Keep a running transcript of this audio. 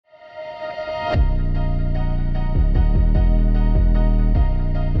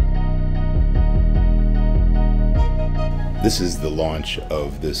This is the launch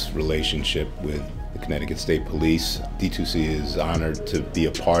of this relationship with the Connecticut State Police. D2C is honored to be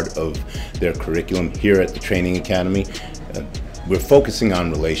a part of their curriculum here at the Training Academy. We're focusing on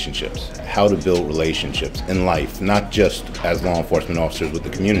relationships, how to build relationships in life, not just as law enforcement officers with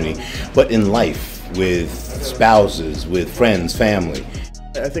the community, but in life with spouses, with friends, family.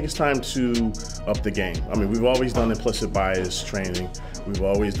 I think it's time to up the game. I mean, we've always done implicit bias training. We've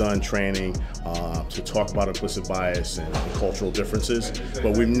always done training to talk about implicit bias and cultural differences,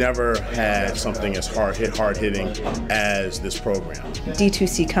 but we've never had something as hard-hitting as this program.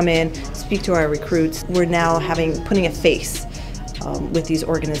 D2C come in, speak to our recruits. We're now putting a face with these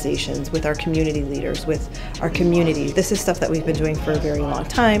organizations, with our community leaders, with our community. This is stuff that we've been doing for a very long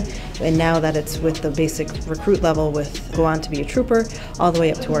time, and now that it's with the basic recruit level, with go on to be a trooper, all the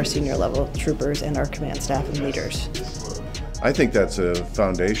way up to our senior level troopers and our command staff and leaders. I think that's a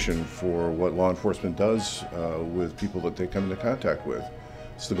foundation for what law enforcement does with people that they come into contact with.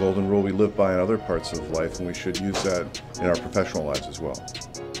 It's the golden rule we live by in other parts of life, and we should use that in our professional lives as well.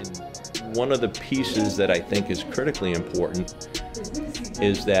 One of the pieces that I think is critically important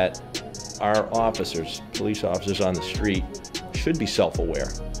is that our officers, police officers on the street, should be self-aware,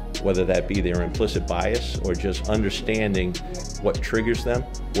 whether that be their implicit bias or just understanding what triggers them,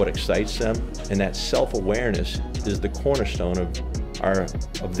 what excites them, and that self-awareness is the cornerstone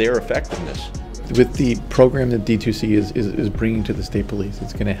of their effectiveness. With the program that D2C is bringing to the state police,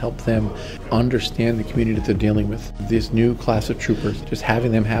 it's going to help them understand the community that they're dealing with. This new class of troopers, just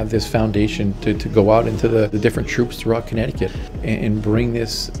having them have this foundation to go out into the different troops throughout Connecticut and bring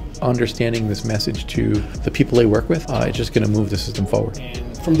this understanding, this message to the people they work with, it's just going to move the system forward.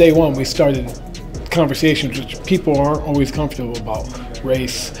 From day one, we started conversations which people aren't always comfortable about: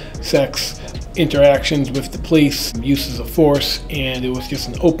 race, sex, interactions with the police, uses of force, and it was just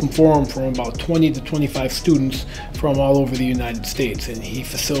an open forum from about 20 to 25 students from all over the United States, and he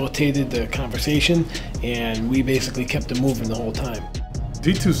facilitated the conversation, and we basically kept it moving the whole time.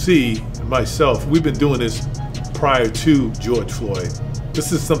 D2C and myself, we've been doing this prior to George Floyd.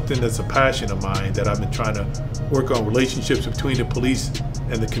 This is something that's a passion of mine, that I've been trying to work on relationships between the police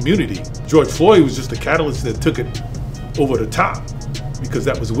and the community. George Floyd was just a catalyst that took it over the top, because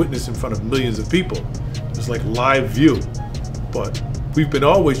that was witnessed in front of millions of people. It was like live view. But we've been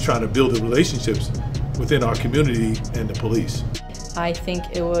always trying to build the relationships within our community and the police. I think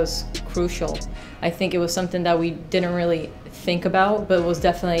it was crucial. I think it was something that we didn't really think about, but it was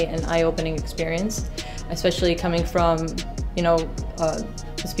definitely an eye-opening experience, especially coming from,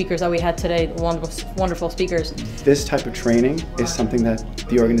 the speakers that we had today, wonderful speakers. This type of training is something that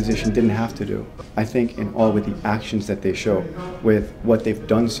the organization didn't have to do. I think with the actions that they show, with what they've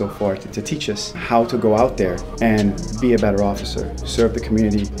done so far to teach us how to go out there and be a better officer, serve the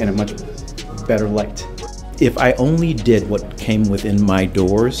community in a much better light. If I only did what came within my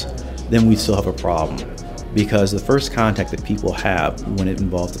doors, then we still have a problem. Because the first contact that people have when it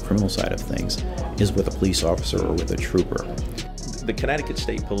involves the criminal side of things is with a police officer or with a trooper. The Connecticut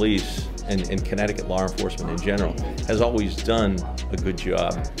State Police and Connecticut law enforcement in general has always done a good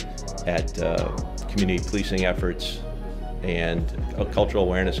job at community policing efforts and cultural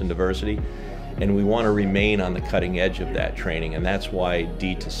awareness and diversity, and we want to remain on the cutting edge of that training, and that's why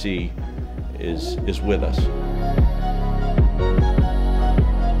D2C is with us.